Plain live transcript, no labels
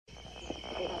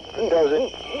does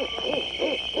it.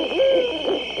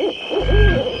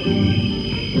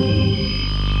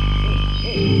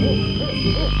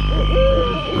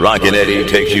 Rockin' Eddie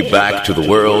takes you back to the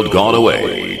world gone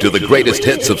away, to the greatest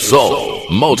hits of soul,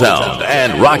 Motown,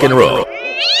 and rock and roll.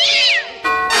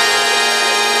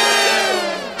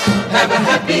 Have a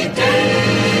happy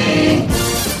day.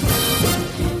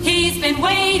 He's been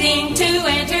waiting to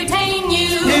entertain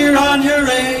you. Here on your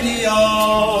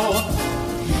radio.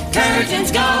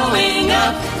 Curtains going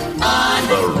up on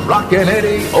The Rockin'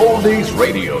 Eddie Oldies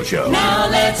Radio Show. Now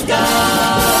let's go.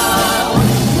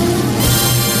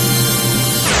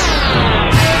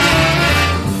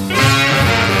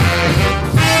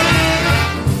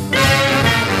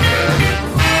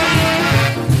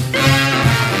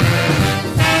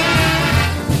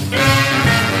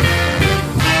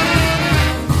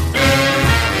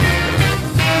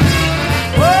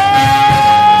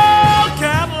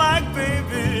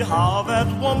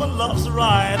 Loves to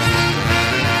ride.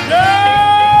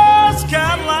 Yes,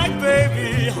 Cadillac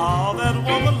baby, how that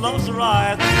woman loves to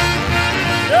ride.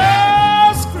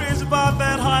 Yes, crazy about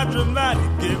that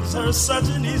hydromatic, gives her such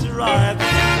an easy ride.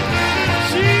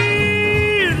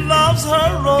 She loves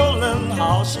her rolling,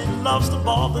 how she loves to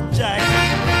ball the jack.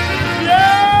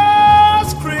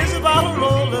 Yes, crazy about her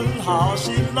rolling, how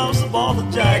she loves to ball the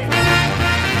jack.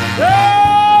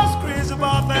 Yes, crazy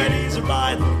about that easy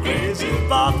ride, crazy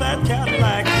about that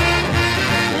Cadillac.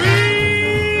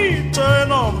 We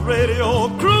turn on the radio,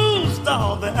 cruise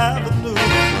down the avenue.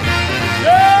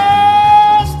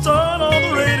 Yes, turn on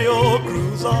the radio,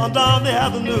 cruise on down the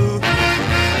avenue.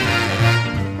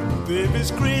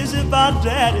 Baby's crazy about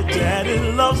daddy, daddy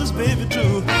loves his baby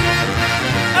too.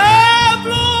 Hey,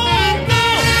 blow,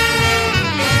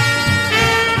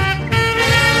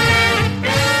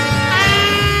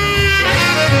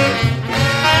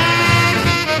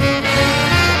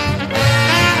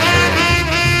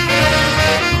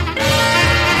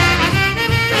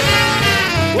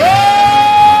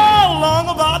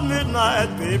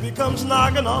 baby comes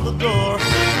knocking on the door.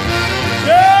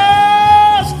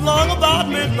 Yes, long about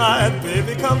midnight,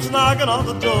 baby comes knocking on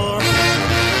the door.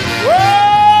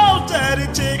 Well, daddy,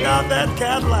 take out that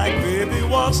Cadillac, baby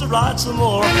wants to ride some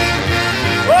more.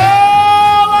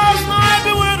 Well, last night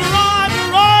we went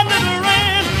riding in the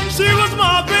rain. She was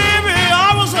my baby,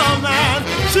 I was her man.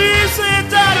 She said,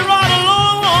 daddy, ride a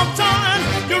long time.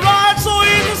 You ride so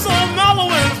easy, so mellow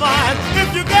and fine.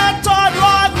 If you get tired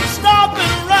riding, stop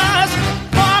and rest.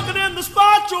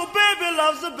 Your baby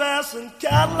loves the best, and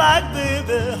Cadillac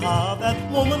baby, how that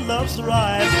woman loves to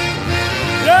ride.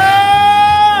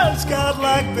 Yes,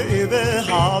 Cadillac baby,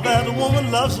 how that woman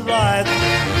loves to ride.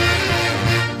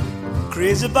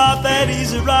 Crazy about that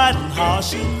easy ride, and how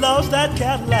she loves that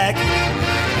Cadillac.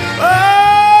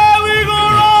 Hey, we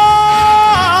gonna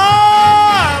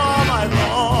ride all night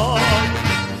long.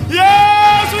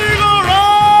 Yes, we gonna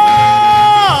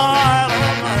ride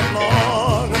all night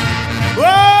long.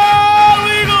 Well,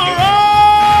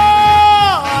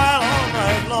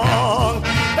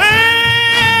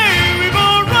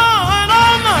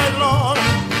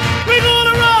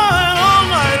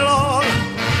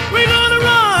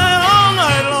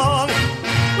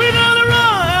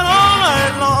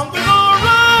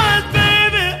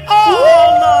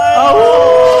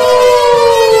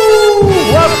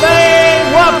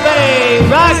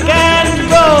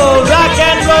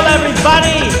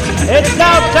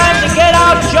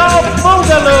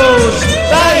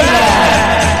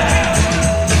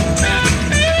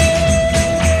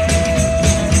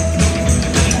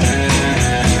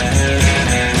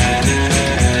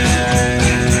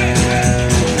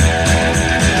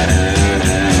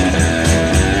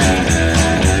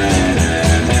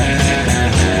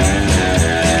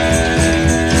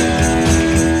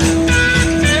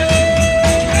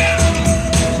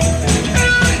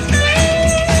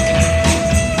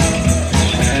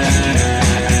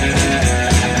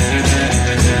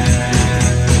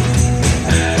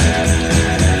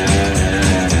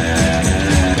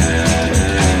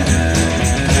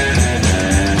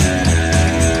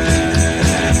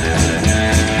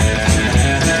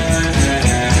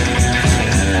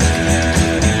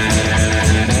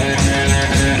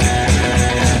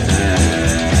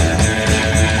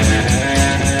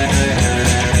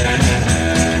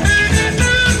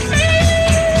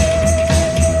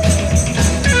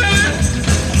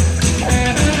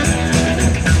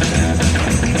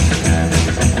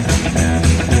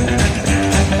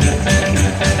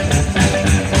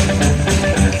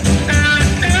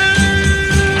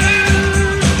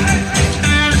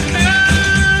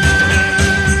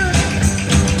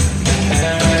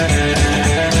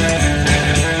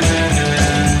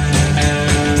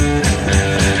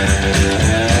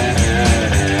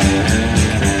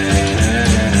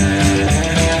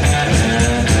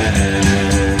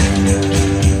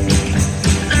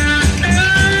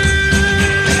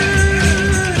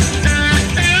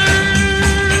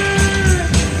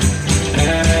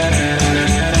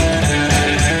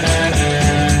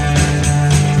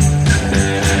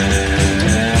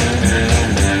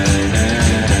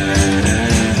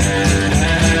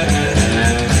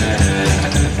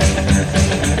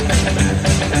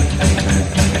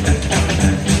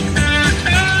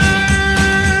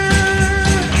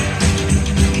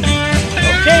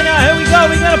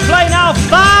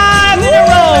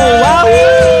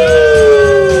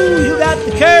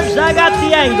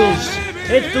 Bangles.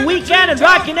 It's the weekend and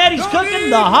Rockin' Eddie's cooking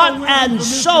the heart and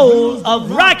soul of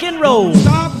rock and roll.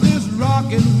 Stop this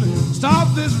rockin'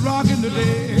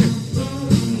 today.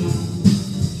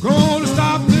 Gonna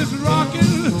stop this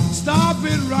rockin', stop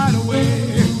it right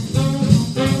away.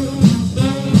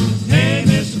 Hey,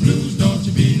 Mr. Blues, don't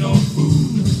you be no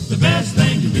fool. The best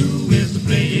thing to do is to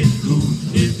play it cool.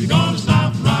 If you're gonna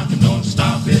stop rockin', don't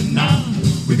stop it now.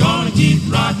 We're gonna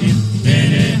keep rockin'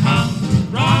 anyhow.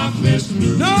 Rock, Mr.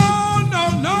 Blues. No, no,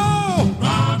 no.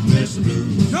 Rock, Mr.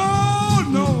 Blues. No,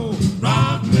 no.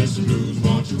 Rock, Mr. Blues,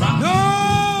 won't you rock?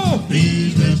 No.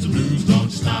 Please, Mr. Blues, don't you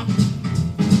stop.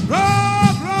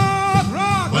 Rock, rock,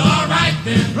 rock. Well, all right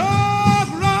then. Rock,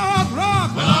 rock,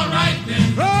 rock. Well, all right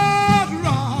then. Rock,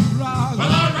 rock, rock.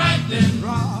 Well, all right then.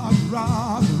 Rock,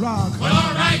 rock, rock. Well,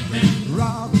 all right then.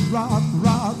 Rock, rock,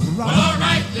 rock, rock. Well, all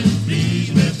right then. Please,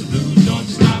 Mr. Blues, don't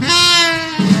you stop.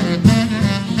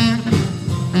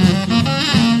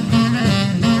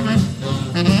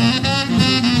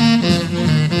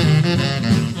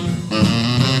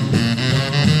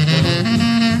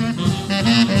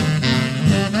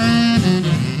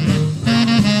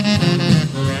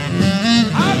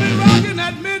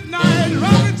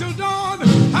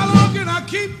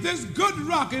 This good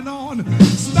rockin' on.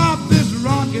 Stop this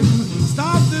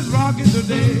rockin'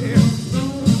 today.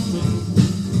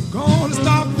 Gonna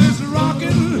stop this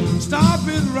rockin', stop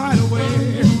it right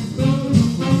away.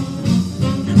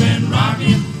 You've been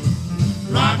rockin'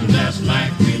 just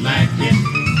like we like it.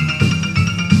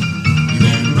 You've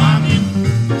been rockin'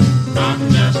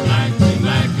 just like we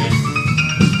like it.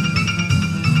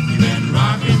 You've been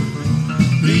rockin',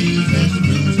 please, Mr.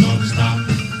 Blues, don't stop.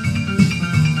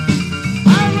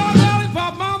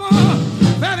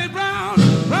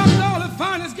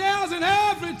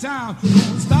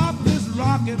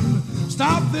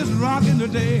 Stop this rockin'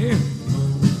 today.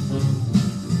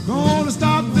 Gonna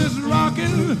stop this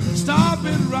rockin', stop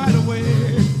it right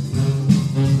away.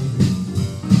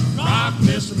 Rock,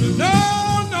 Mr. Blues. No,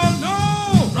 no, no.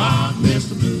 Rock,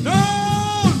 Mr. Blues. No,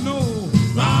 no.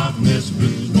 Rock, Mr.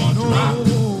 Blues, won't you rock?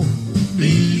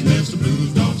 Please, Mr.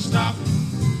 Blues, don't stop.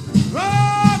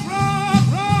 Rock, rock,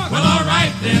 rock. Well, all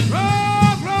right then.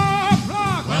 Rock, rock,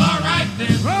 rock. Well, all right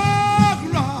then. Rock,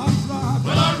 rock, rock.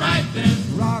 Well, all right then.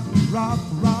 Rock, rock,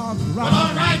 rock, rock. Well,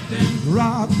 all right then.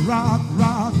 Rock, rock,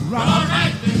 rock, rock. Well, all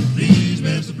right then. Please,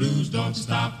 Mr. Blues, don't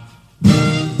stop.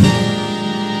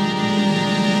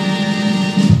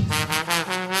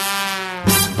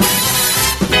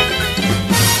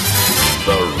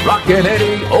 The Rockin'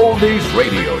 Eddie Oldies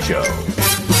Radio Show.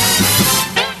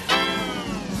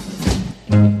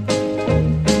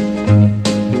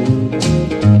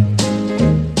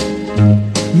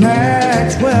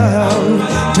 Maxwell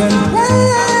can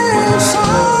play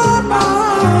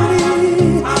somebody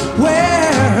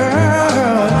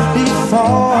where he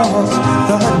falls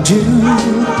the dew,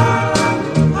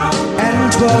 and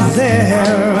 'twas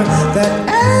there that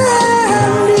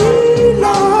Annie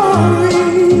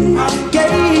Laurie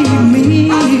gave me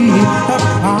a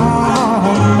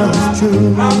promise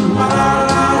true.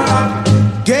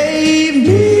 Gave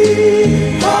me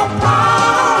a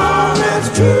promise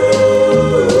true.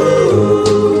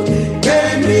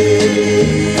 Gave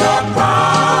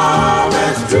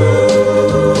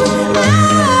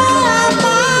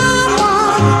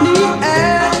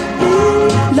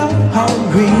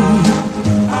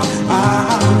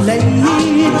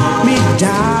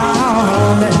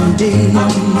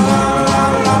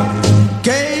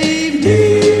me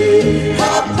a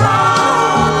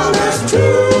promise to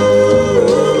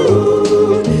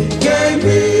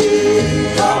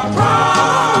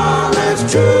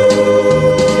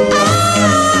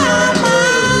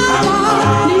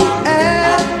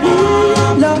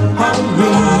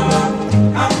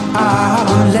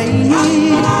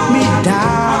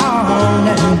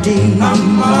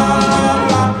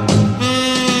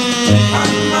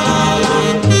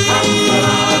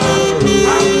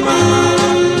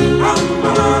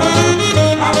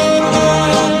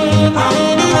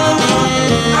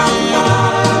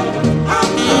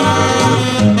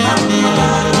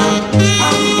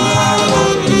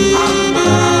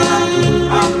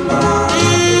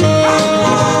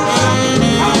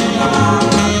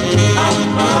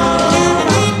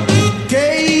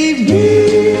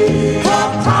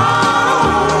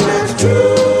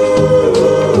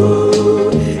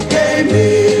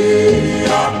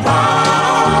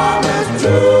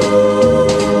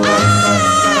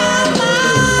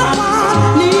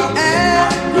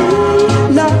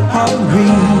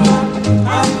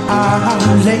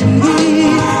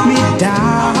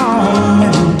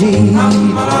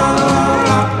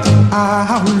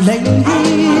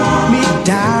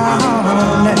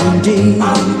indeed.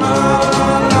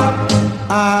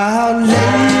 I'll lay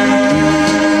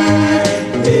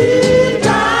me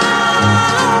down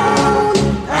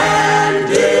and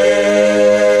dead.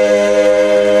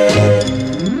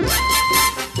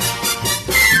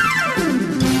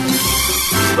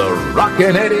 The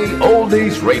Rockin' Eddie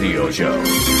Oldies Radio Show.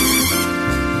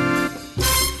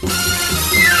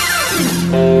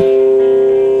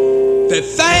 The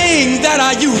things that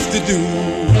I used to do,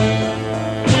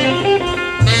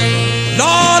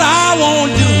 Lord, I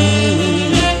won't do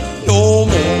no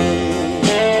more.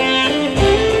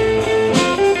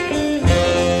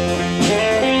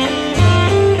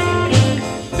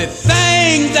 The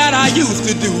things that I used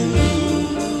to do,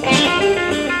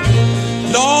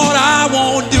 Lord, I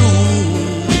won't do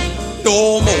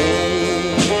no more.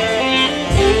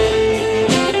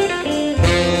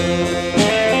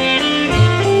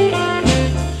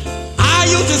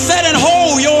 Sit and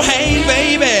hold your hand,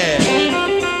 baby.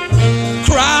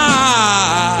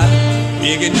 Cry,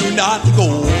 begging you not to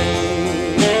go.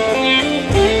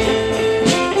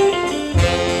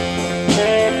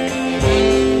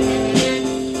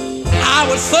 I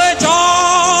would search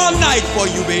all night for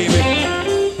you, baby.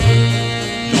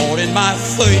 Lord, in my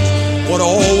search would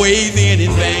always end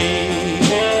in vain.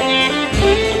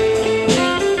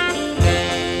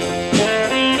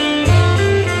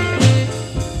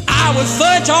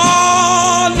 Search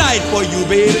all night for you,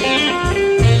 baby.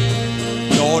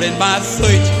 Lord, in my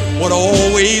search would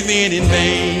always end in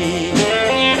vain.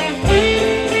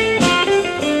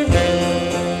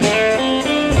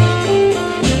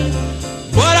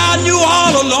 But I knew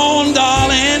all along,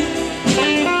 darling,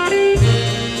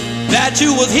 that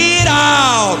you was hid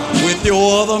out with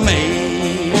your other man.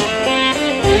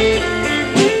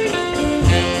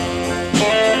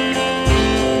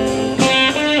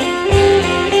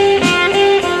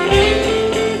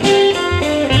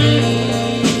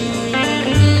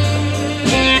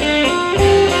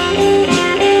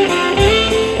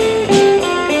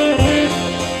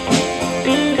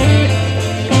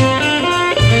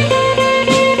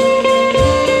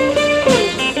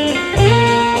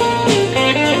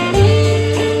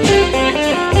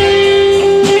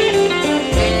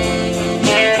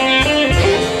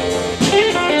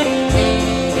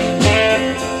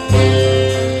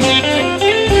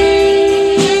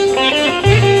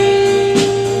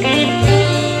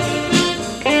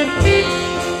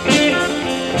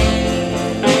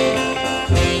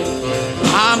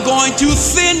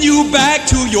 Back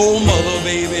to your mother,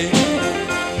 baby.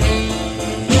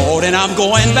 Lord, and I'm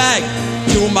going back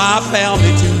to my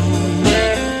family too.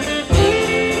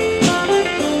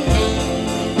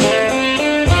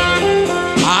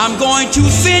 I'm going to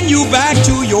send you back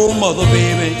to your mother,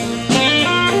 baby.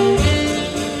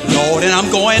 Lord, and I'm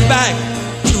going back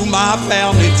to my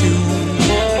family too.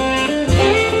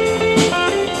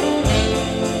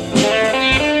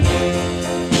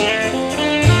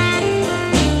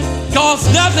 Cause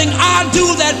nothing I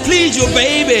do that please you,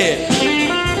 baby.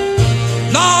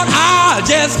 Lord, I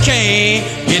just can't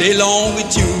get along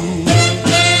with you.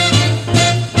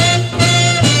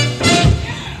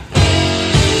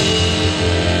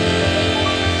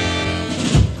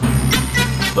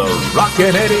 The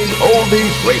Rockin' Eddie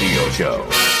Oldies Radio Show.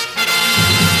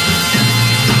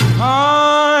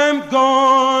 I'm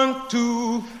going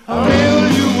to tell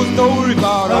you a story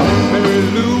about Mary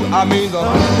Lou. I mean the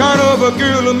kind of a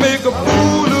girl to make a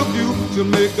fool of you. She'll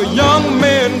make a young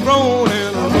man groan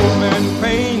and a old man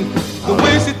pain. The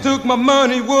way she took my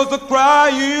money was a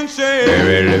crying shame.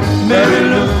 Mary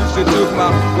Lou, she took my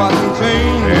watch and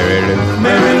chain.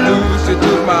 Mary Lou, she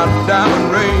took my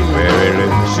diamond ring.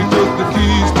 She took the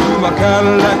keys to my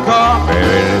Cadillac car.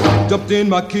 Jumped in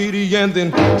my kitty and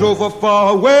then drove her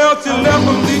far. Well, she left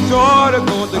from Detroit and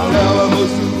going to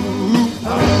Kalamazoo.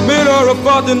 Made her a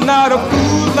father, not a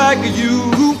fool like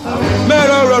you. Met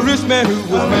her a rich man who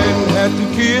was man who had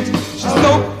 2 kids. She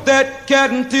smoked that cat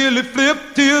until it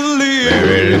flipped his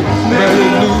lid. Mary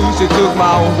Lou, she took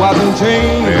my watch and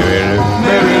chain.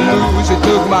 Mary Lou, she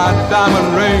took my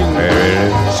diamond ring.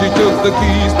 She took the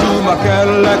keys to my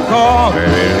Cadillac car.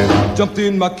 Jumped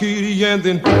in my kitty and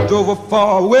then drove her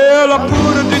far. Well, I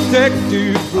put a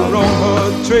detective on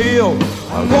her trail.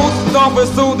 Post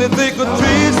office so that they could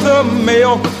trace the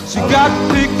mail. She got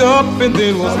picked up and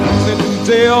then was sent to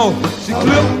jail. She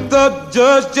clipped the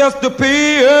judge just to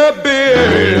pay her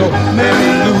bill.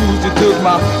 Mary Lou, she took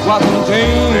my watch and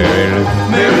chain.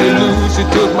 Mary Lou, she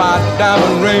took my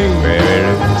diamond ring.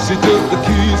 She took the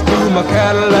keys to my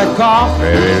Cadillac car.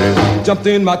 Jumped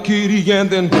in my kitty and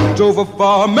then drove her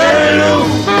far. Mary Lou.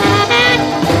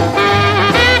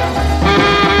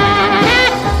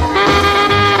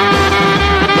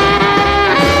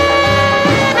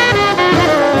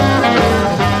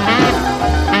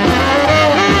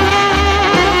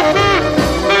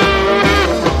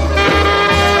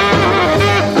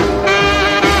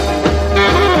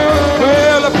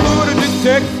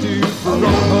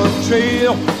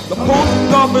 trail. The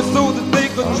post office so that they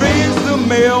could trace the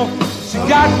mail. She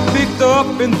got picked up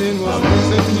and then was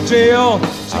sent to jail.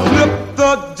 She clipped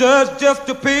the judge just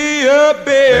to pay her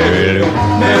bail.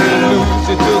 Mary Lou,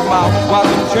 she took my watch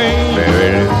and chain.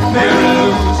 Mary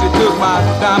Lou, she took my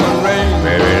diamond ring.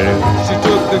 She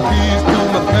took the keys to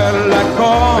my Cadillac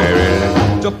car.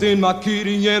 Jumped in my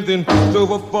kitty and then drove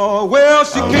her far. Well,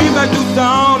 she came back to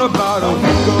town about a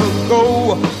week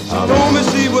ago. She told me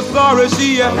she was sorry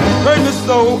she had hurt me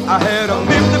so. I had a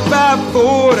 55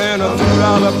 Ford and a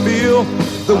 $2 bill.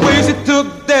 The way she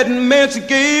took that man, she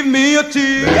gave me a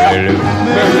tear.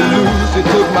 Mary Lou, she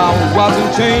took my watch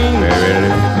and chain.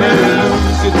 Mary Lou,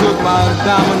 she took my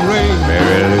diamond ring.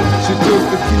 She took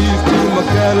the keys to my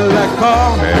Cadillac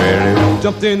car.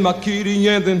 Jumped in my kitty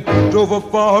and then drove her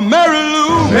far. Mary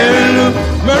Lou, Mary Lou,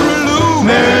 Mary Lou,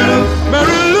 Mary Lou,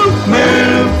 Mary Lou, Mary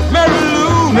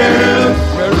Lou, Mary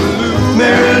Lou,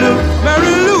 Mary Lou,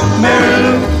 Mary Lou, Mary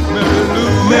Lou,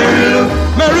 Mary Lou,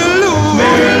 Mary Lou,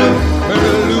 Mary Lou,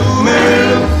 Mary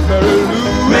Lou,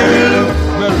 Mary Lou,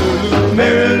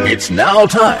 Mary Lou. It's now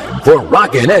time for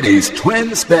Rockin' Eddie's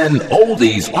Twin Spin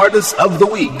Oldies Artists of the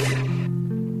Week.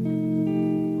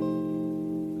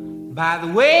 By the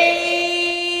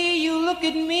way you look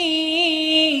at me,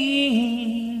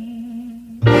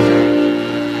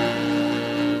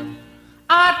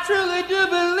 I truly do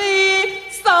believe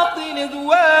something is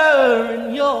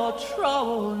worrying your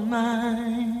troubled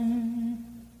mind.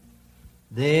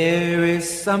 There is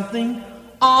something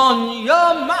on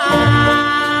your mind.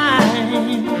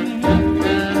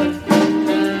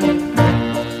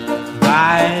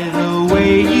 By the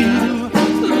way you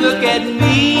look at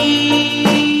me,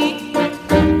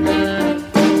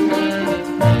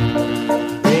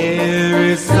 there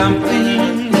is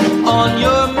something on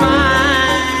your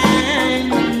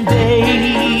mind,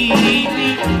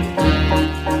 baby.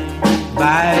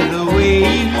 By the way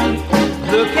you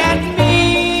look at me.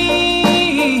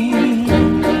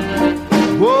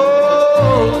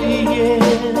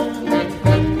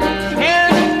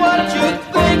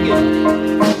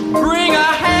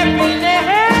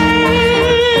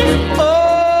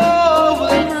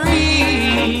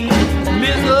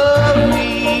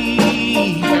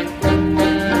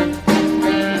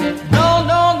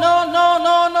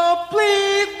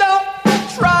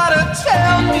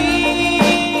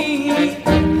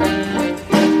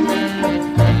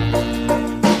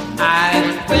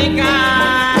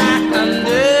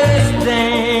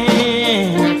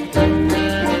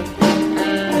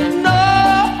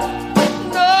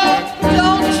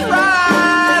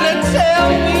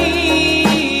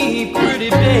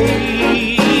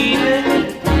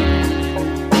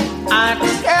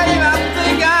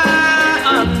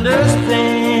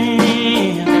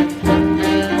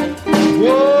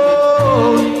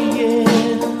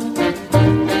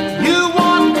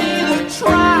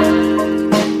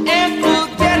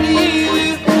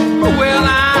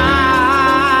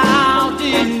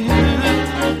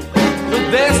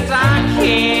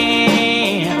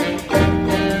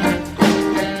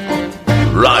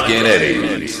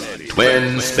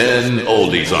 Twin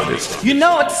Oldies Artist. You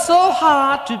know, it's so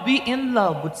hard to be in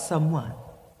love with someone.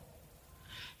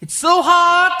 It's so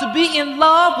hard to be in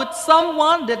love with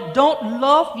someone that don't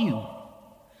love you.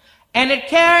 And it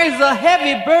carries a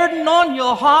heavy burden on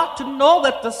your heart to know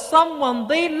that the someone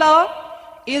they love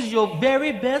is your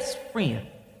very best friend.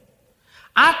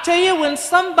 I tell you, when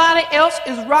somebody else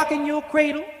is rocking your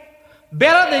cradle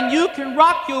better than you can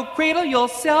rock your cradle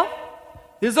yourself,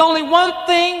 there's only one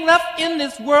thing left in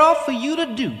this world for you to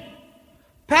do.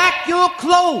 Pack your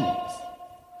clothes,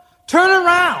 turn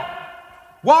around,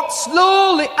 walk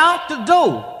slowly out the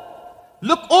door,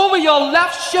 look over your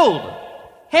left shoulder,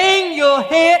 hang your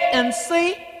head and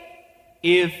say,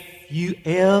 if you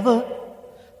ever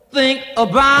think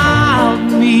about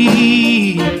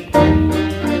me,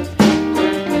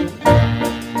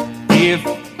 if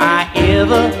I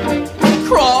ever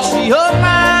cross your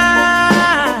mind,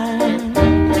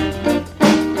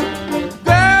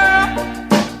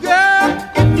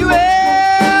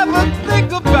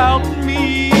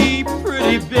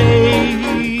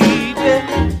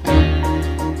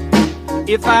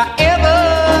 if I ever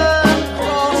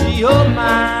cross your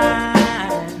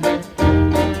mind,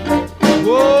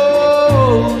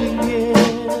 oh yeah.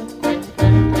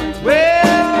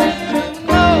 Well,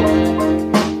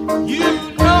 you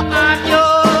know I'm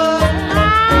yours.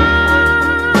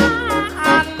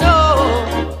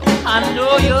 I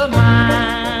know you're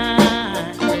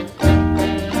mine.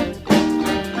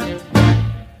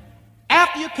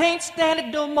 After you can't stand it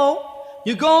no more,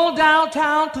 you go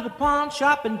downtown to the pawn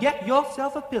shop and get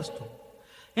yourself a pistol.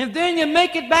 And then you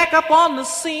make it back up on the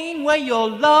scene where your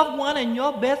loved one and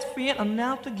your best friend are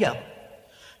now together.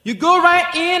 You go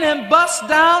right in and bust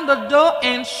down the door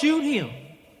and shoot him.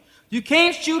 You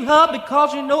can't shoot her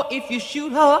because you know if you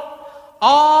shoot her,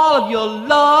 all of your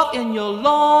love and your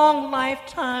long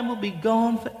lifetime will be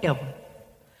gone forever.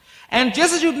 And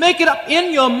just as you make it up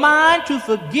in your mind to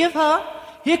forgive her,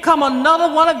 here come another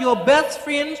one of your best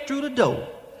friends through the door.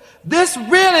 This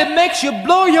really makes you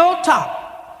blow your top.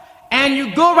 And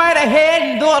you go right ahead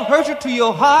and though it hurts you to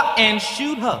your heart and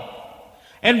shoot her.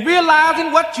 And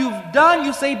realizing what you've done,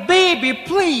 you say, baby,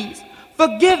 please,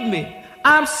 forgive me.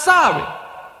 I'm sorry.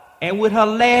 And with her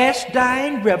last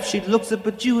dying breath, she looks up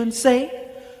at you and say,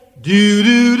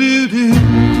 do-do-do-do.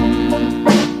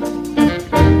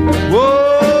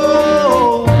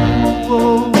 Whoa,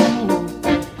 whoa.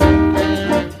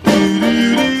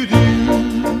 Do-do-do-do.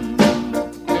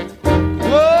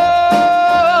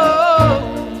 Whoa,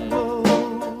 whoa.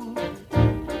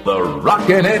 The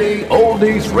Rockin' Eddie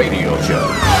Oldies Radio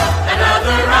Show.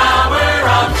 Another hour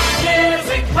of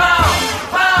music power.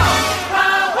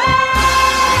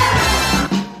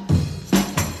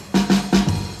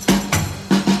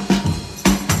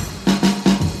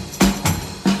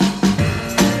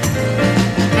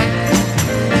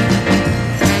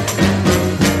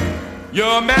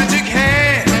 Your magic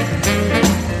hand,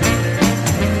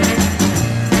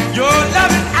 your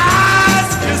loving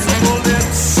eyes, kissable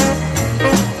lips,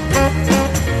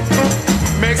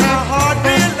 makes my heart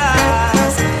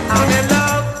realize I'm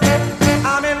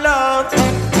in love,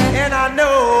 and I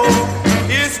know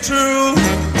it's true,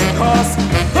 'cause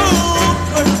who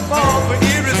could fall for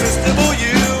irresistible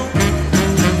you?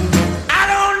 I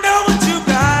don't know what you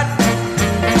got,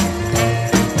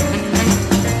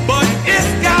 but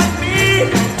it's got me,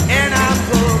 and I'm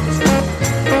hooked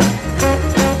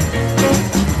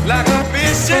like a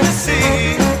fish in the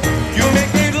sea. You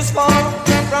make angels fall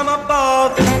from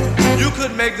above. You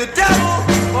could make the devil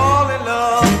fall in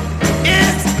love.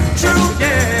 It's true,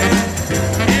 yeah,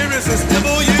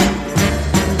 irresistible you.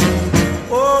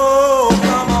 Oh,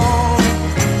 come on,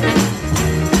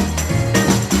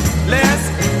 let's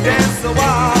dance a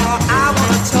while. I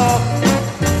wanna talk.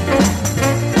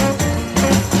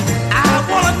 I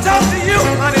wanna talk to you,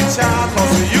 honey child,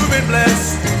 'cause you've been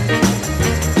blessed.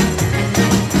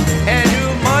 And you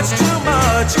much too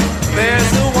much. There's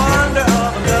the wonder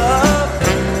of love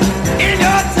in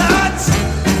your touch.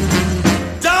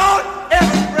 Don't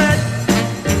ever fret.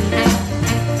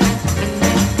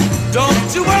 Don't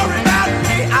you worry about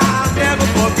me. I'll never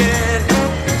forget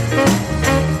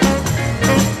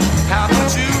how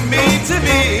much you mean to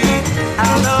me. I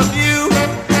love you.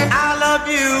 I love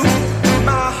you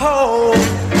my whole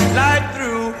life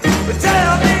through. But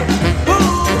tell me, who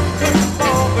could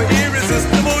fall for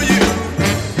irresistible you?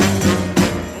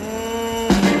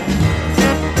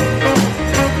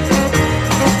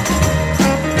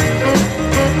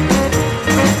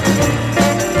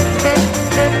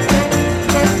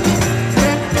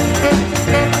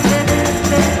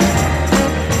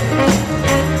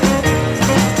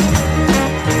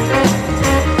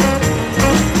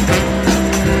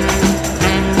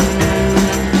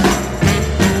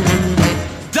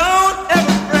 Don't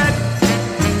ever fret.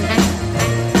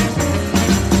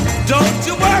 Don't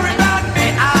you worry about me.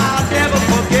 I'll never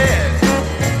forget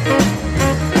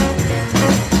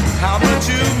how much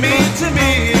you mean to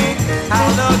me. I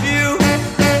love you.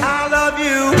 I love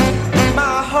you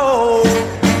my whole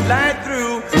life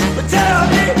through. But tell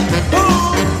me, who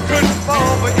could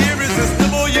fall for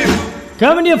irresistible you?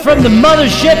 Coming to you from the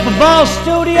mothership of all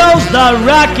studios, the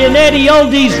Rockin' Eddie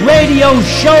Oldies Radio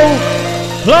Show,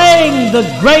 playing the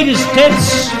greatest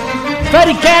hits.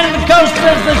 Freddie Cannon, the Coast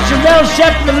Business, Chanel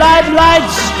Shep, the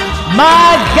Limelights.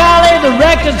 My golly, the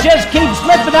record just keeps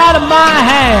slipping out of my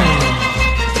hands.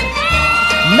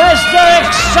 Mr.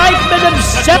 Excitement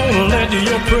himself. Don't let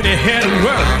your pretty head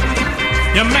work.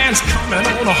 Your man's coming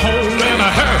on a hole in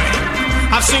a hurry.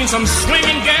 I've seen some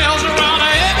swinging gals around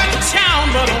every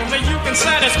town, but only you can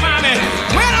satisfy me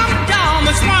when I'm down.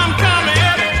 That's why I'm coming.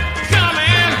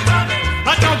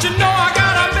 Don't you know I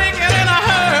gotta make it in a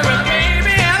hurry,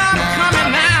 baby? And I'm coming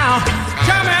now,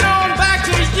 coming on back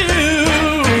to you.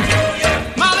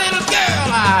 My little girl,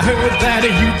 I heard that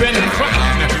you've been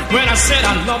crying. When I said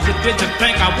I loved you, did you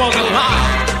think I was a lie?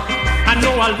 I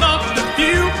know I loved a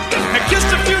few, I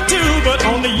kissed a few too, but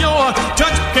only your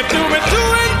touch can do me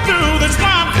through and through. That's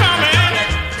why I'm coming.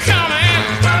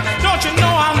 Don't you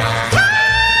know I'm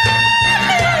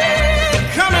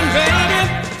coming, baby?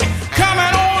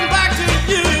 Coming on back to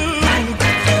you.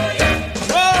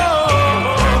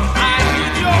 Oh, I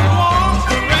need your warm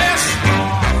caress,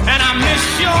 and I miss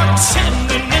your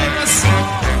tenderness.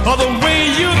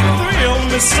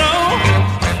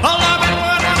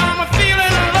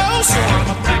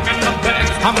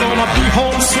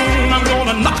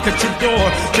 knock at your door,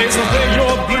 chase away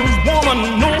your blues,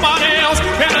 woman. Nobody else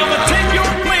can ever take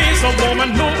your place, a woman.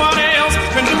 Nobody else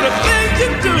can do the things you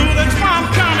do. That's why I'm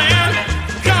coming,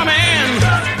 coming.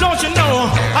 Don't you know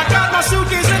I got my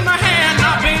suitcase in my hand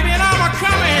now, baby, and I'm a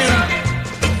coming,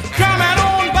 coming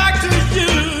on back to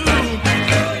you.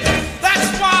 That's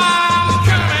why I'm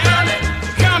coming,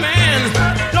 coming.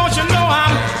 Don't you know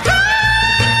I'm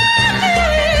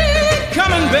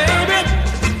coming, baby,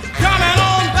 coming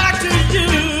on back to you.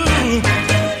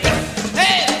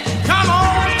 Hey, come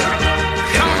on,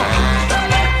 come on,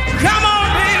 come on,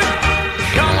 baby,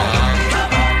 come on.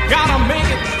 Gotta make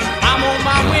it. I'm on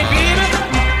my way, baby.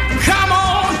 Come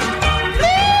on,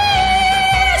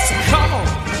 please, come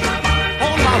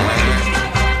on my way.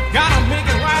 Gotta make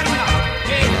it right now.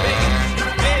 Hey,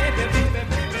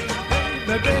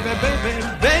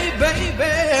 baby,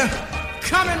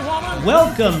 coming, woman.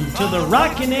 Welcome to the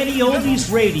Rockin' Eddie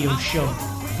Oldies Radio Show,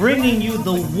 bringing you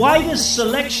the widest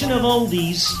selection of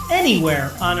oldies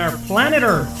anywhere on our planet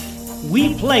Earth.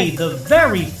 We play the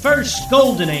very first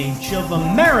golden age of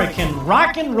American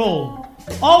rock and roll,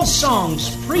 all songs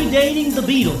predating the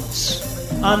Beatles.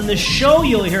 On the show,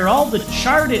 you'll hear all the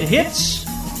charted hits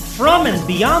from and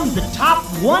beyond the top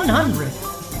 100.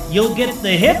 You'll get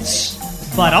the hits,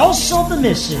 but also the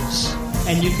misses.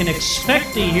 And you can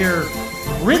expect to hear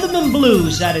rhythm and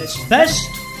blues at its best,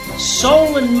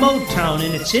 soul and Motown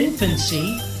in its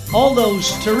infancy, all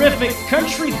those terrific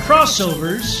country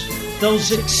crossovers,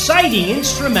 those exciting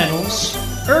instrumentals,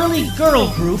 early girl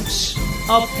groups,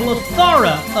 a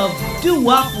plethora of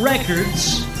doo-wop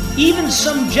records, even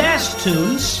some jazz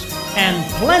tunes, and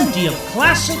plenty of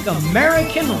classic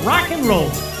American rock and roll.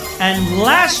 And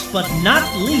last but not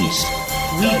least,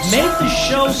 we've made the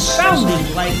show sounding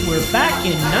like we're back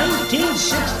in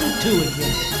 1962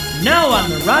 again. Now on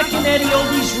the Rockin' Eddie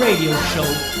Oldies Radio Show,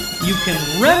 you can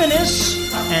reminisce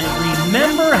and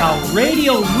remember how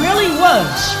radio really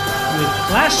was, with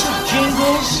classic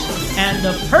jingles and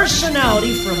the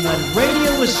personality from when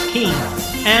radio was king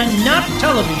and not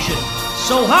television.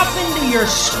 So hop into your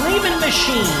screaming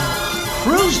machine,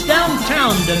 cruise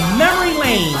downtown to Memory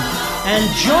Lane, and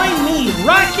join me,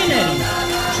 Rockin' Eddie,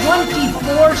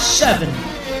 24/7,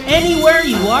 anywhere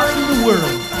you are in the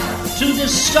world, to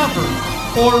discover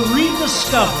or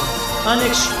rediscover an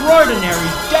extraordinary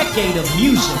decade of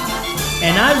music.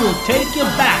 And I will take you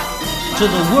back to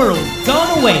the world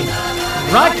gone away.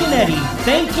 Rockin' Eddie,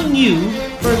 thanking you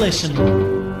for listening.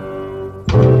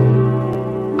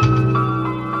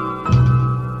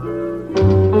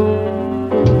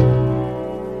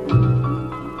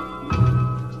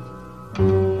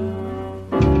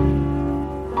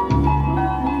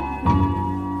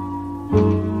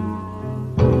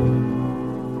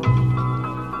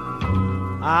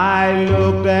 I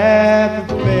looked at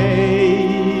the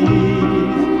face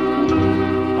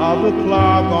of the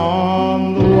clock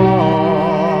on the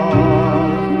wall,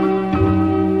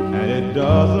 and it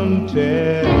doesn't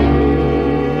tell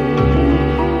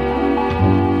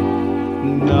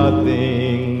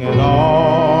nothing at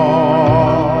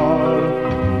all.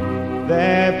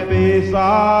 That face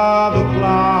of the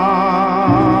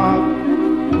clock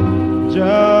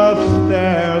just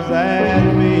stares at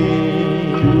me.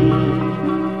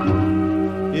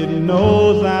 It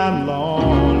knows I'm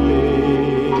lonely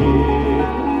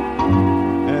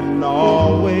and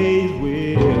always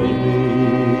will be.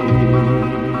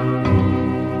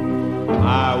 I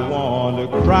want to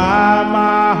cry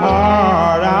my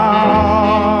heart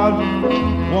out,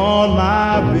 want my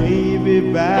baby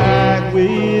back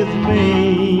with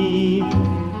me.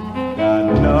 Got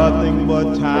nothing but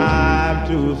time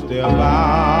to step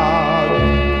out,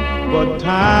 but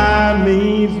time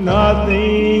means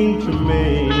nothing to me.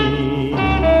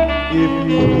 If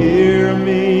you hear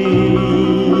me,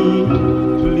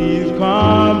 please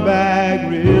come back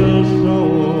real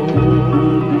soon,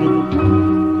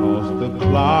 'cause the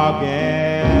clock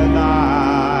and I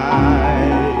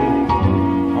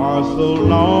are so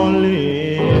lonely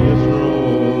in this room.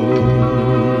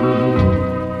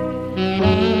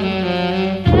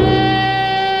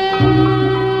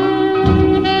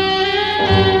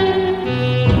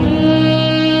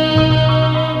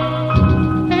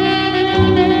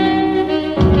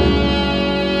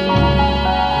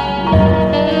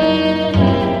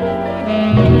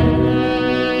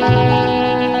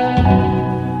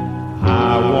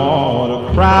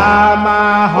 Cry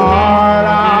my heart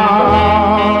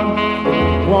out,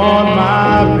 want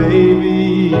my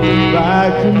baby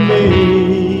back to me.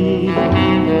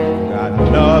 Got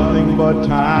nothing but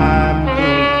time to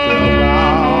fill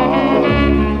out,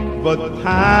 but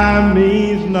time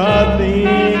means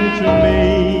nothing to me.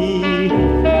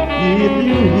 If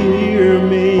you hear hear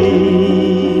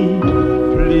me,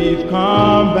 please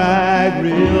come back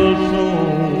real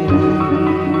soon,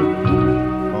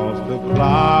 'cause the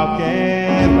clock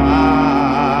and I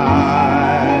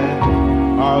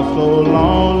are so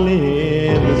lonely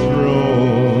in this room.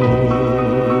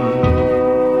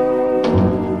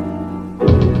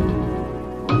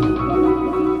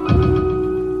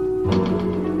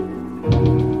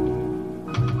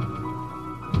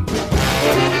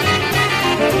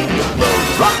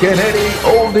 Rockin' Eddie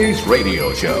Oldies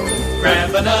Radio Show.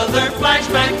 Grab another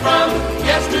flashback from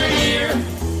yesteryear.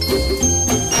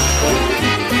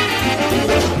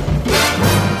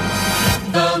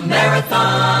 The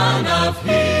marathon of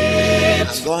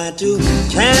hits. I'm going to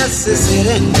Kansas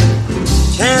City,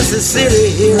 Kansas City,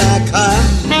 here I come.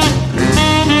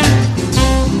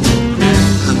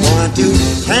 I'm going to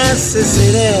Kansas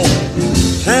City,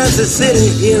 Kansas City,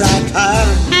 here I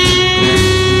come.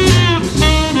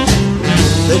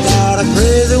 They got a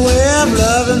crazy way of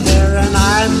loving there, and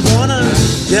I'm gonna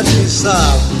get me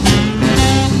some.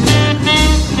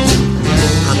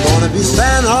 I'm gonna be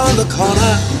standing on the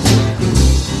corner,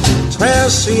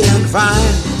 12th Street and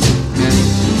Vine.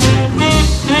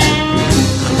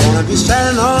 I'm gonna be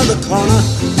standing on the corner,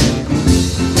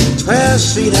 12th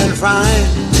Street and Vine,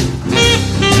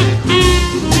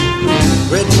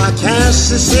 with my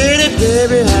Kansas City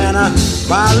baby and a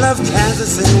bottle of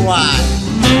Kansas City wine.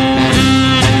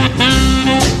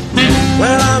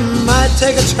 Well, I might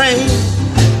take a train,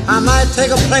 I might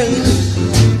take a plane,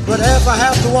 but if I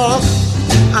have to walk,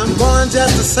 I'm going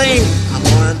just the same. I'm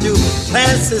going to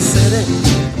Kansas City,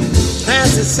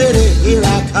 Kansas City, here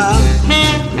I come.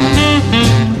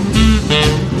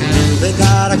 They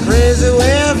got a crazy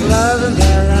way of loving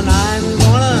there, and I'm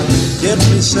gonna get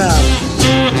me some.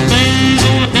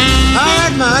 All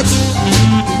right, Max.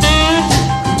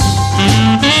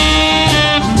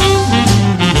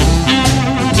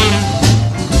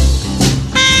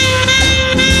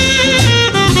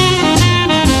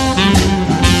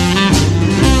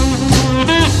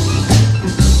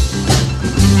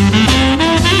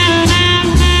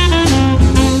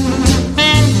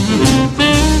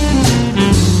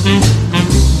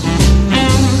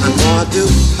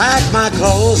 Pack my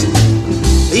clothes,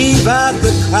 leave at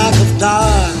the crack of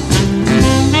dawn.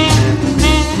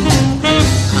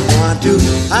 I'm going to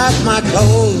pack my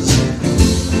clothes,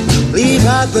 leave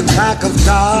at the crack of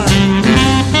dawn.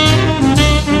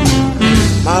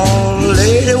 My old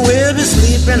lady will be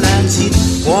sleeping and she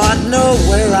won't know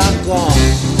where I'm gone.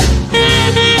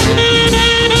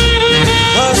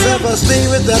 'Cause if I stay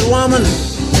with that woman,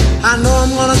 I know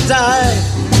I'm gonna die.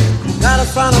 Gotta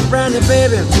find a brand new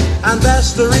baby, and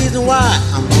that's the reason why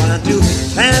I'm gonna do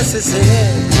Kansas City,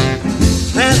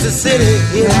 Kansas City,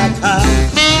 here I come.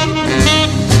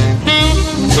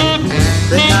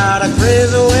 They got a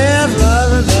crazy way of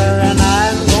loving there, and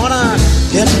I'm gonna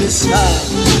get me some.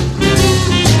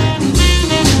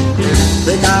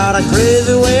 They got a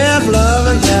crazy way of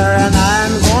loving there, and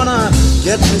I'm gonna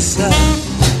get me some.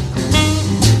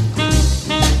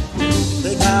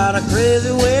 They got a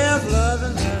crazy way of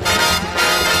loving there.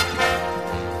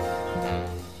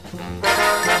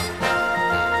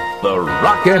 The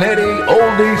Rockin' Eddie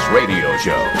Oldies Radio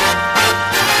Show.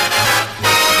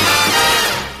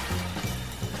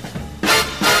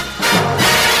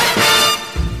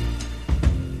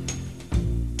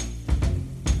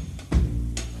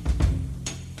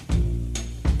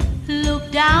 Look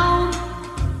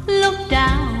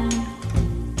down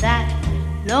that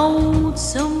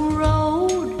lonesome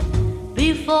road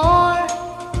before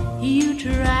you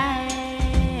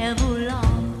travel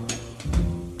on.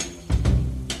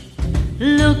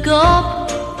 Look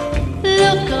up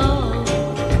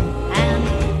and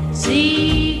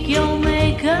seek your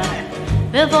maker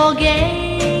before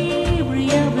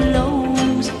Gabriel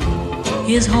blows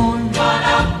his horn.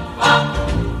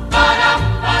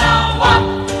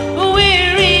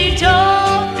 Weary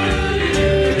toad,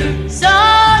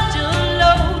 such a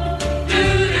load,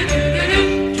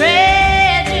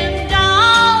 treading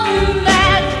down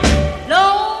that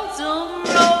lonesome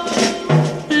road.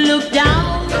 Look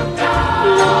down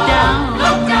that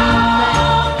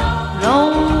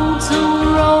lonesome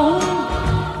road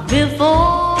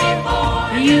before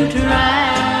you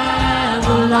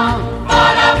travel on.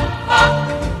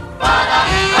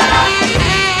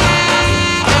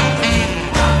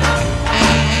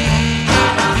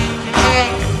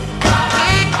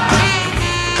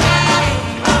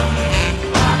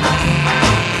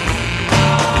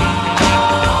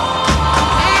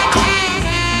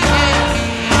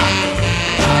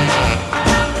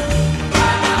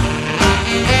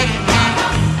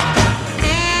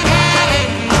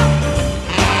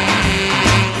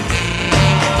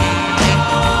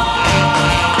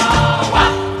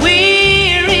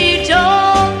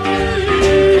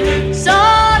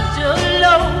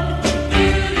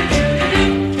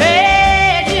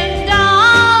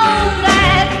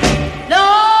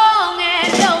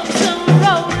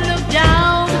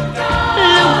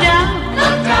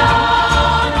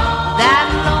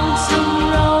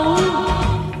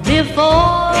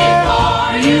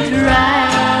 before you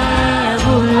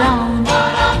travel on.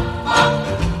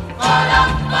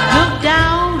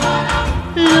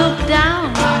 Look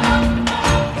down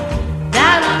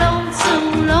that lonesome,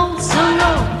 lonesome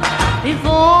road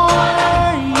before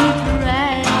you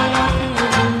travel.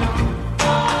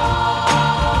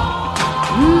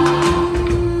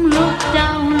 Look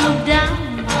down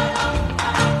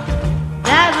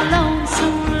that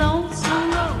lonesome, lonesome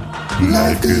road.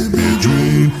 Life could be a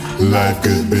dream, life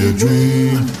could be a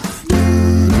dream.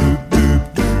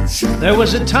 There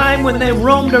was a time when they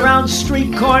roamed around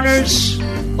street corners,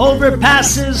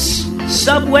 overpasses,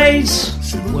 subways,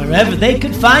 wherever they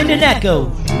could find an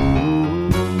echo.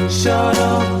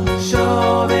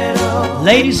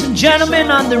 Ladies and gentlemen,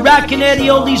 on the Rockin' Eddie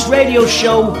Oldies radio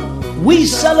show, we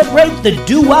celebrate the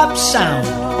doo-wop sound.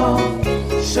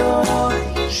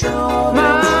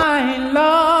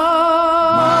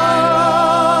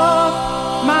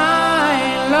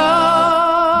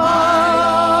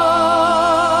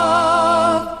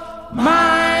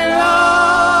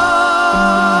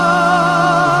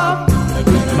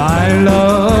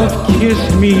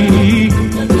 Kissed me,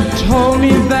 told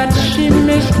me that she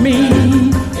missed me.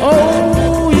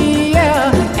 Oh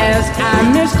yeah, as I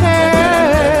missed her.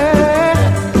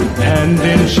 And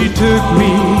then she took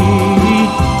me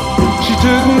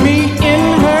in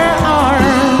her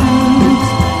arms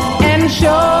and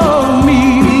showed me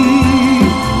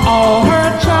all her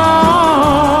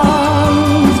charms.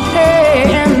 Hey,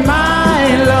 and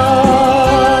my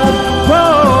love,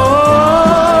 whoa.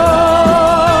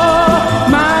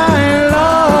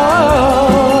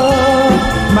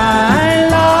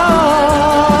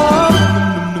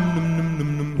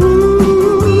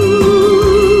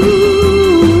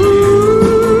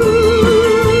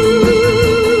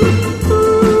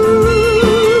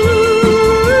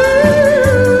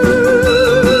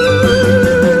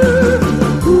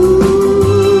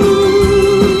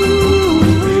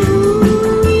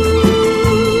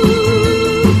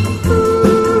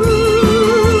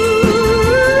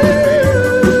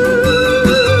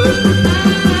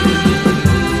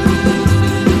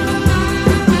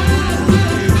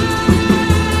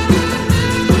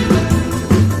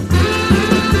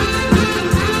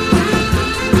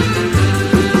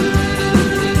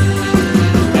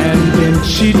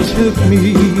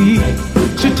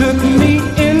 She took me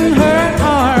in her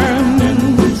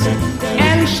arms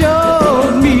and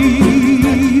showed me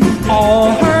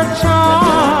all her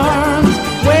charms.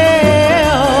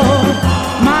 Well,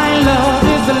 my love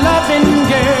is a loving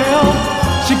girl.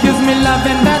 She gives me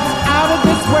loving that's out of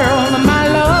this world. My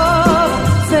love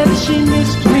said she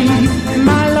missed me.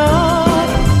 My love,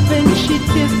 then she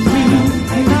kissed me.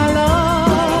 My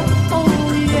love, oh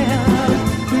yeah,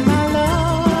 my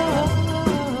love.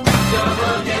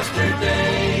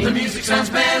 The music sounds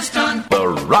best on The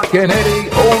Rockin' Eddie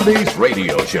Oldies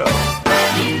Radio Show.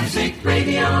 Music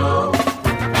Radio.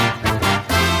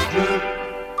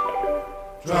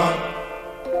 Drop,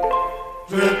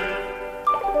 drip,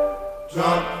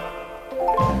 drop.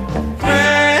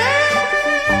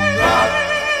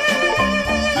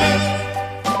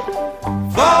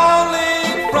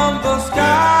 Falling from the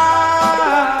sky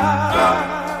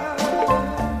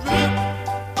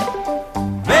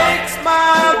makes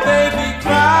my baby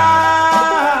cry,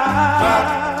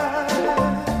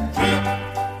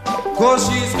 'cause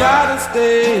she's gotta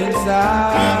stay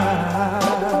inside.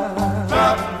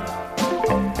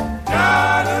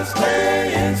 Gotta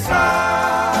stay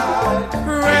inside.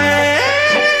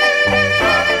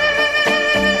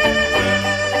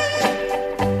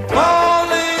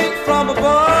 Falling from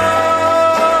above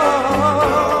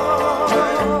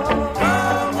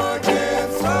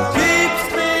keeps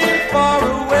me far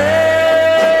away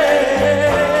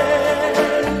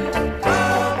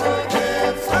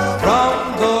from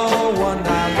the one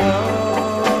I love.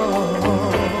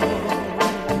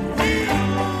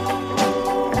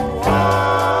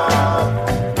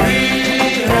 We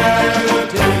have a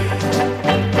date,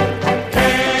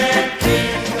 can't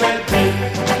keep that date,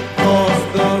 'cause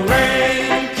the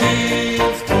rain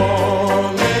keeps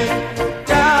falling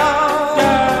down.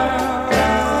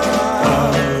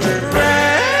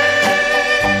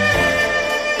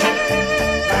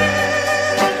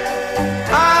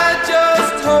 I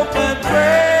just hope and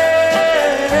pray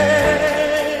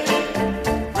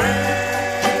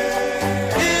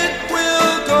it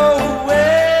will go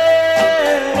away,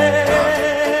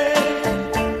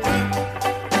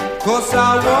 'cause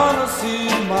I wanna see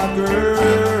my girl.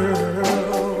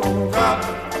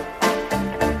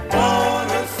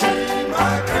 Wanna see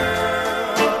my girl.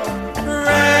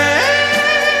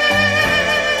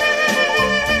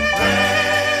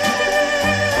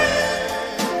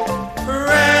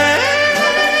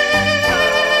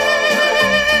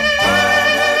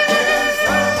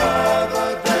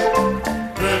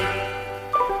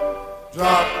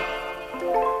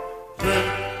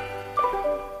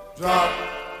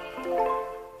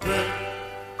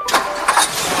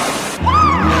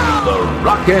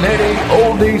 Rockin' Eddie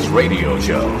Oldies Radio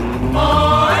Show.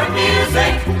 More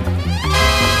music.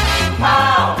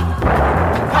 Pow,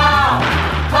 pow,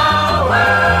 power.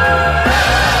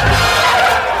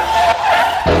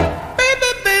 Baby,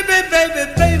 baby, baby,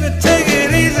 baby, take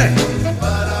it easy.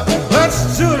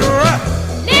 Let's do it right.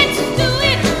 Let's do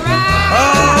it right.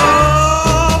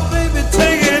 Oh, baby,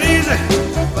 take it easy.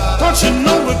 Don't you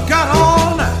know we got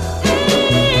all night?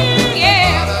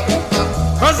 Yeah.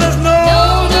 'Cause there's no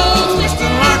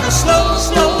twisting like a slow,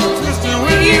 slow twisting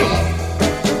with you.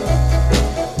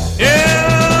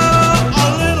 Yeah, a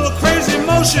little crazy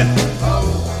motion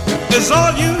is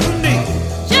all you need.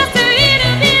 Just a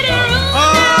little bit of room.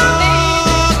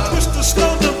 Twist the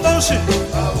slow devotion.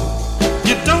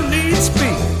 You don't need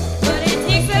speed. But it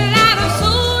takes a lot of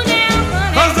soul now,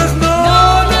 honey. 'Cause there's no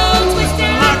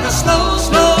twisting like a slow,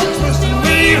 slow twisting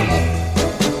with you.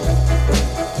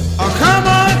 Oh, come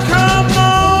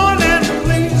on and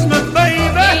please me,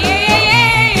 baby.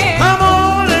 Come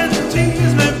on and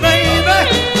tease me, baby.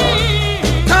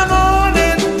 Come on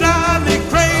and drive me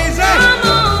crazy.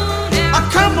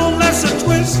 Come on, let's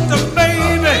twist the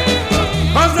baby.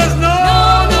 'Cause there's no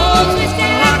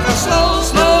twisting like a slow,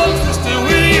 slow twisting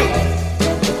with you.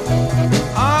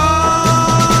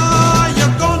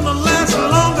 You're gonna last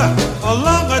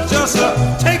longer, just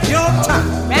take your time.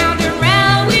 Round and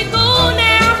round we go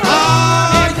now.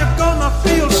 You're gonna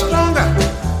feel stronger,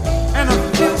 and I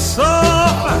feel so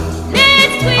fine.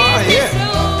 Let's twist yeah. it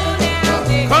slow now,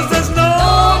 baby. 'Cause there's no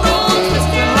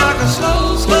twisting like a slow,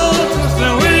 slow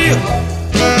twisting with you.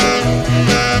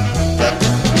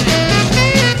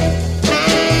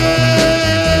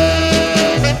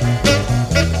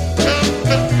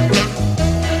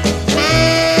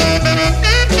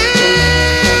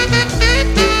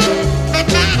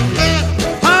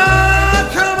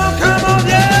 Come on,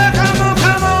 yeah, come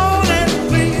on and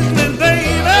please me,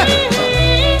 baby.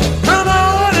 Come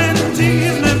on and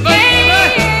tease me, baby.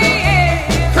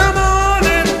 Come on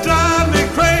and drive me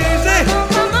crazy.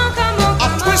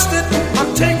 I'll twist it,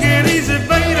 I'll take it easy,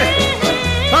 baby.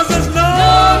 'Cause there's no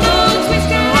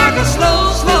twisting like a slow,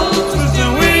 slow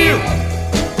twisting with you.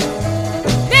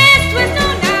 Let's twist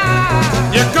on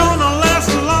now. You're gonna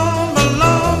last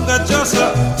longer, just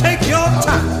take your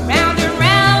time. Round and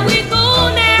round we go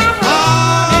now.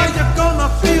 You're gonna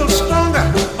feel stronger,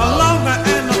 longer,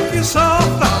 and feel so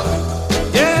fine.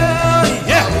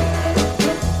 Yeah.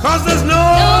 'Cause there's no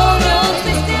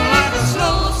twisting like a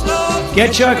slow, slow.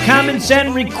 Get your comments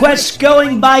and requests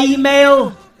going by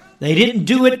email. They didn't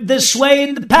do it this way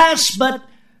in the past, but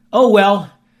oh well.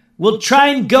 We'll try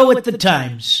and go with the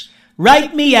times.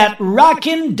 Write me at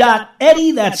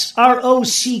rockin.eddy, that's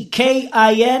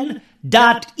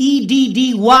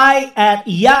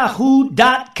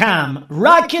rockin.eddy@yahoo.com.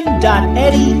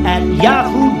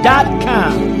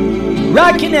 Rockin.eddy@yahoo.com.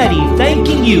 Rockin' Eddie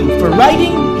thanking you for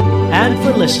writing and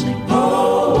for listening.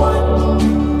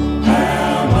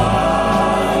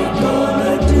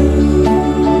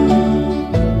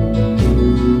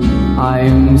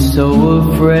 I'm so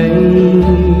afraid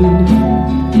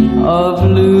of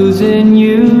losing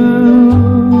you.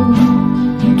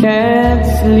 Can't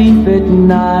sleep at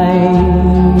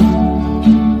night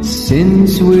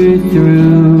since we're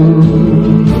through.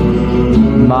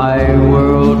 My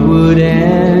world would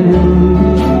end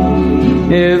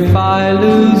if I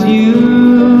lose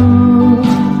you.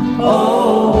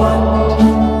 Oh, what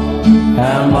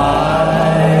am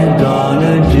I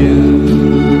gonna do?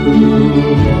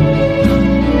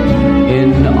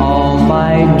 In all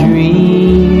my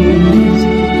dreams,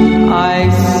 I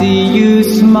see you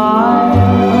smile,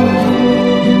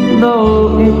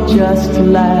 though it just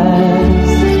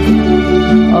lasts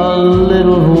a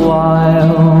little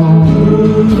while.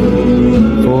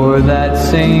 For that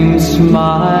same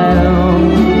smile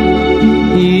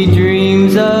he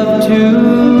dreams of too.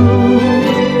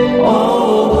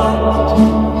 Oh, what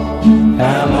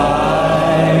am I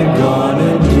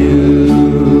gonna do?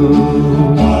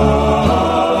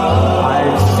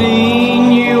 I've seen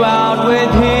you out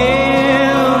with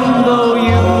him, though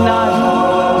you've not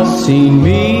seen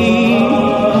me.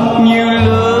 You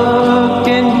looked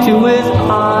into his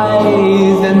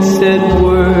eyes and said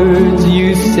words you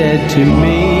said to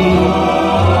me.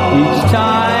 Each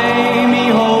time he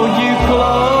holds you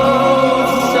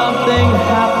close, something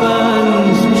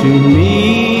happens to me.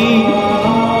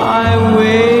 I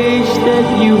wish that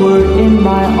you were in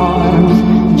my arms,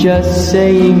 just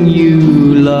saying you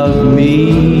love me.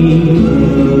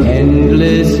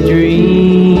 Endless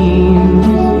dreams,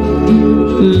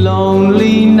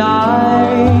 lonely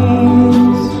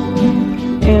nights,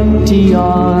 empty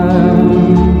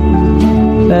arms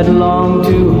that long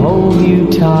to hold you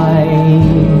tight.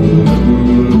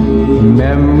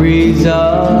 memories of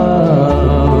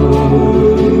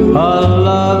a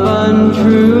love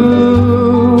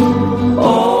untrue.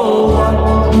 Oh, what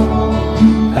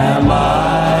am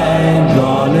I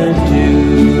gonna do?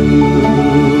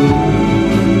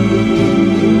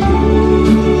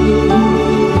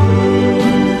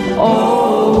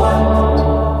 Oh, what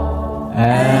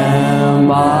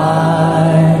am I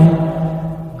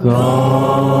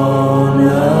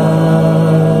gonna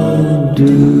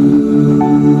do?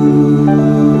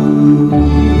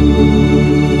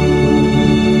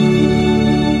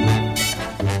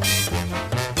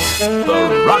 The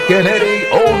Rockin' Eddie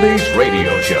Oldies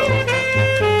Radio Show.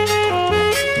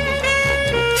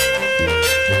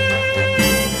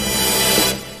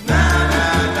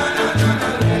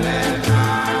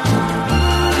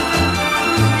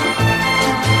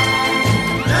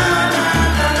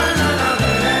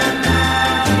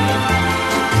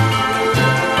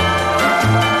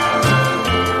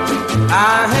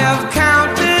 I have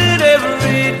counted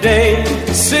every day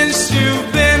since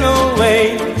you've been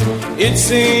away. It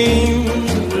seems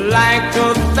like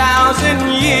 1,000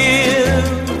 years.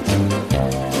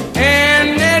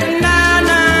 And at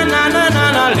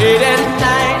late at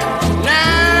night,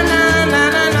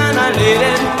 late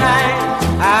at night,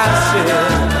 I sit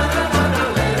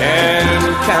and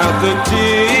count the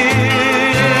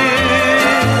tears.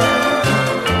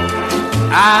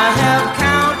 I have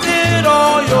counted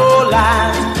all your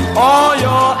lies, all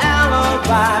your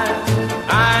alibis.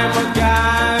 I'm a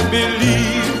guy,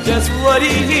 believe just what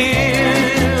he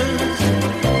hears.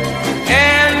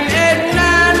 And at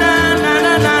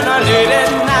late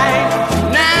at night,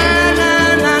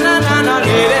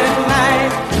 late at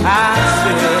night, I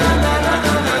sit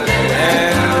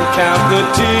and count the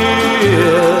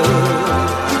tears.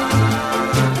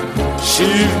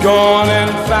 She's gone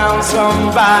and found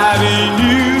somebody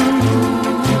new.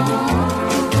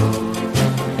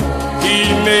 He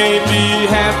may be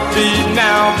happy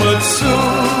now, but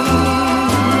soon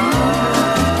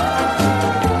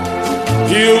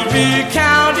he'll be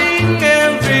counting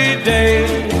every day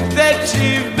that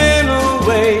she's been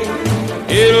away.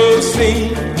 It'll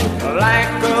seem like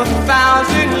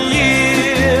 1,000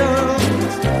 years.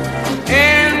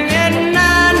 And at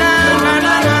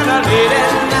late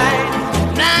at night,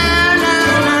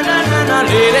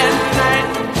 late at night,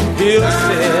 he'll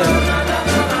sit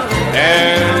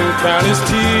and count his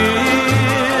tears.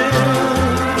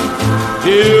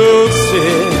 He'll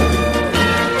sit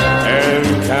and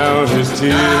count his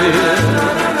tears.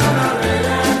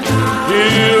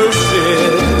 He'll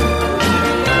sit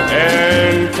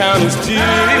and count his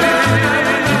tears.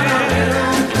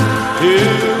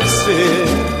 He'll sit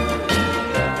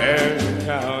and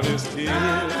count his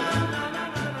tears.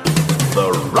 The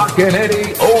Rockin'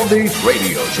 Eddie Oldies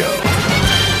Radio Show.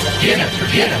 Hit after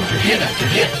hit after hit after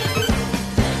hit.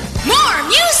 More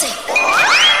music.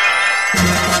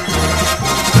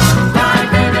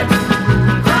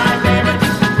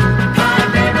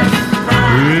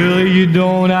 Well, you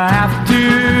don't have to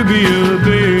be a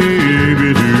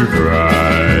baby to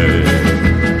cry.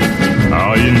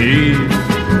 All you need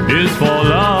is for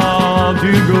love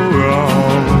to go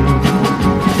wrong.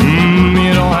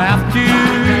 You don't have to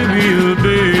be a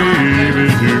baby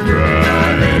to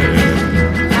cry,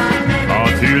 or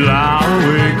to lie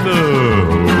awake the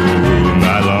whole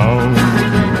night long.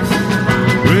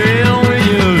 Well, when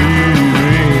you leave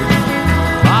me,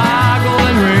 my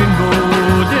golden rainbow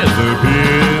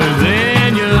disappears. Then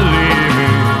you leave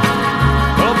me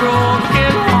a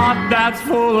broken heart that's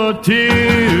full of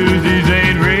tears. These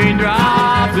ain't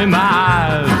raindrops in my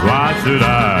eyes. Why should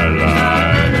I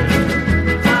lie?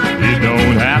 You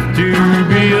don't have to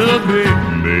be a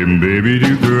baby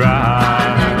to cry.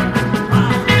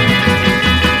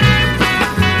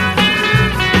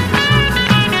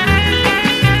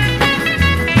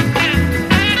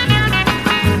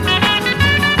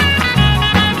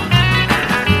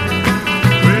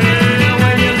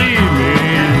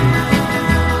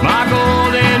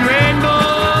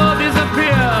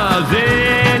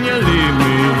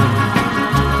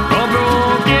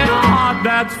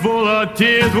 Full of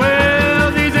tears.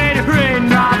 Well, these ain't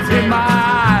raindrops in my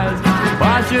eyes.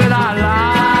 Why should I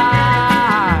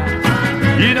lie?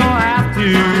 You don't have to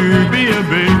be a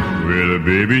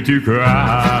baby to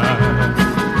cry.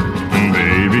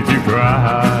 Baby to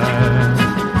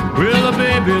cry. Well, a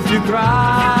baby to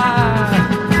cry.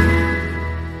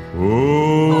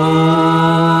 Oh,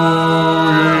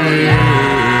 yeah.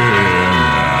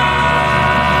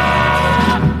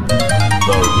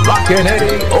 The Rockin'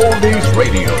 Eddie Oldies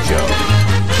Radio Show.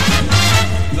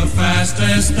 The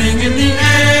fastest thing in the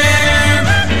air.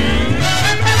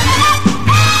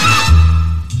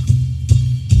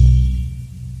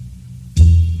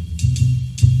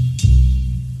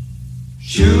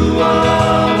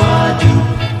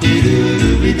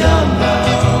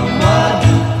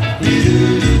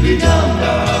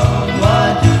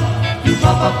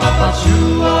 For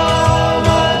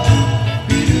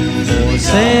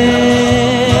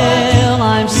sale,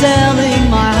 I'm selling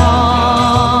my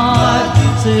heart.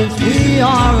 Since we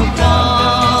are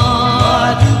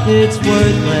apart, it's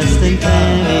worth less than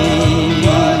pennies.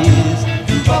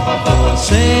 For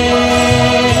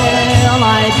sale,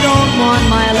 I don't want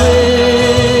my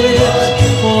lips,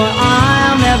 for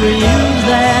I'll never use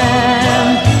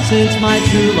them since my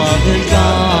true love is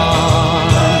gone.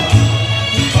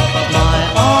 My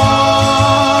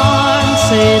arms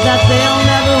say that they'll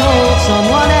never hold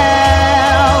someone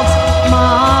else.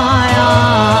 My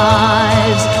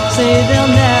eyes say they'll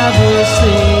never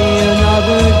see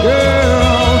another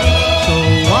girl. So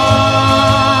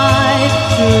why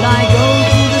should I go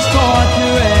through this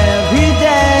torture every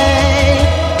day?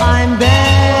 I'm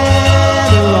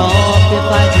better off if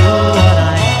I do what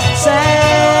I say.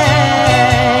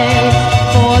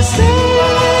 For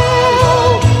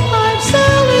sale, I'm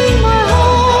selling my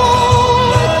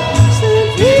heart.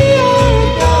 Since we are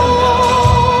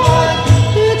apart,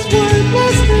 it's worth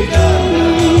less than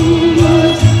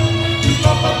pennies.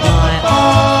 My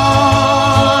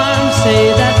arms say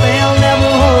that they'll never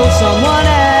hold someone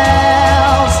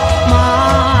else.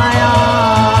 My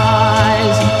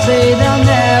eyes say they'll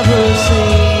never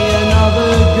see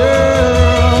another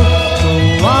girl. So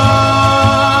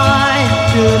why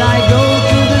should I go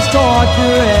through this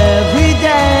torture every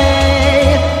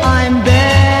day? I'm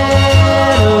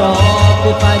better off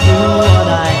if I do what I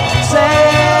say.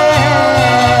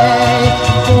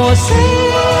 For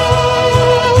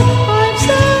sale, I'm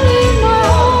selling my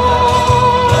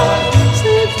heart.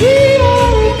 Since we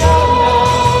are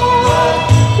apart,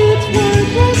 it's worth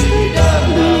less than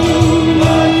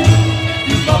pennies.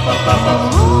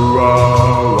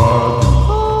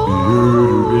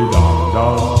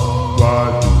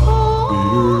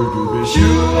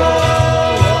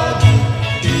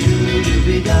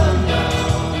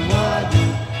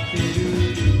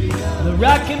 The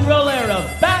rock and roll era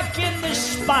back in the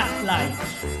spotlight.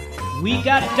 We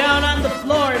got down on the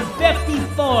floor in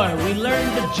 54. We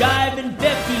learned the jive in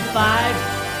 55.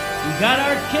 We got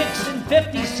our kicks in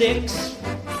 56.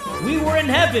 We were in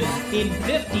heaven in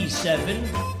 57.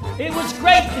 It was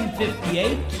great in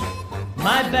 58.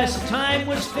 My best time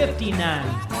was 59.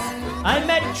 I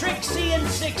met Trixie in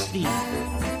 60.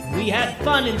 We had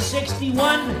fun in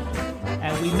 61.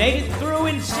 And we made it through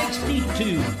in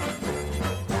 62.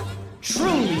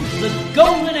 Truly the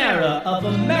golden era of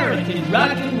American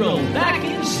rock and roll, back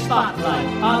in the spotlight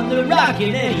on the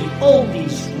Rockin' Eddie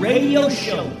Oldies Radio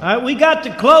Show. All right, we got to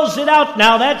close it out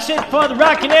now. That's it for the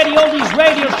Rockin' Eddie Oldies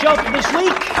Radio Show for this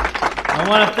week. I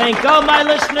want to thank all my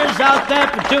listeners out there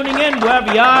for tuning in,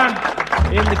 wherever you are,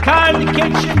 in the car, in the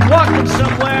kitchen, walking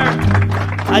somewhere.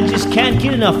 I just can't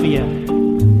get enough of you.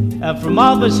 From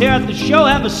all of us here at the show,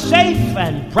 have a safe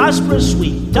and prosperous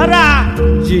week. Ta-da!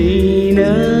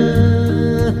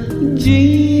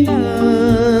 Gina,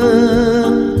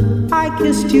 I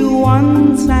kissed you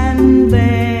once and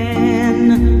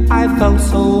then I felt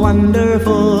so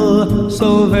wonderful,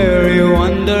 so very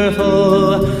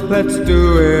wonderful. Let's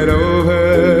do it over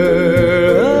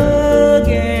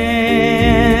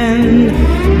again.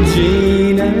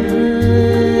 Gina,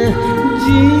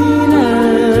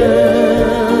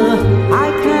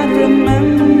 I can't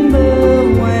remember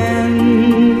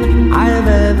when I've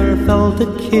ever felt a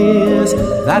kiss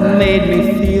that made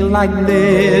me feel like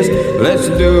this. Let's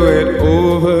do it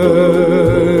over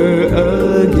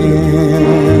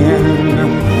again.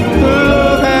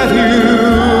 Look at you,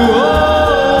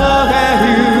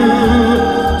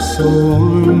 so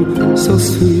warm, so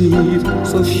sweet,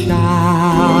 so shy.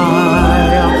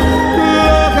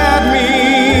 Look at me,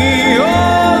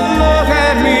 look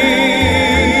at me.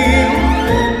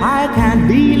 I can't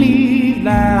believe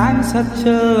that I'm such a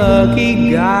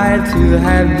lucky guy to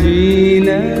have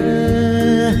Gina,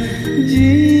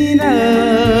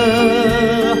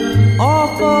 all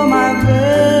for my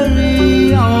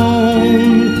very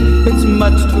own. It's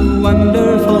much too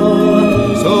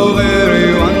wonderful, so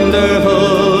very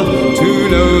wonderful to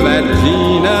know that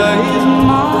Gina is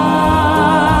mine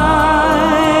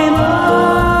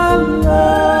alone.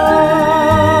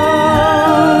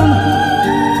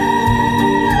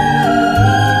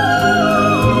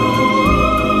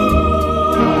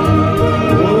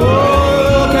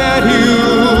 Look at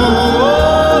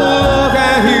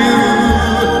you,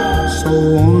 so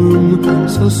warm,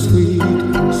 so sweet,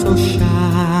 so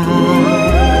shy.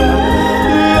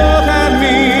 Look at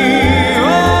me,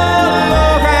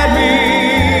 look at me.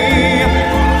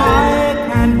 I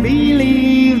can't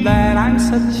believe that I'm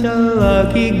such a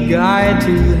lucky guy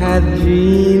to have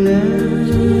Gina.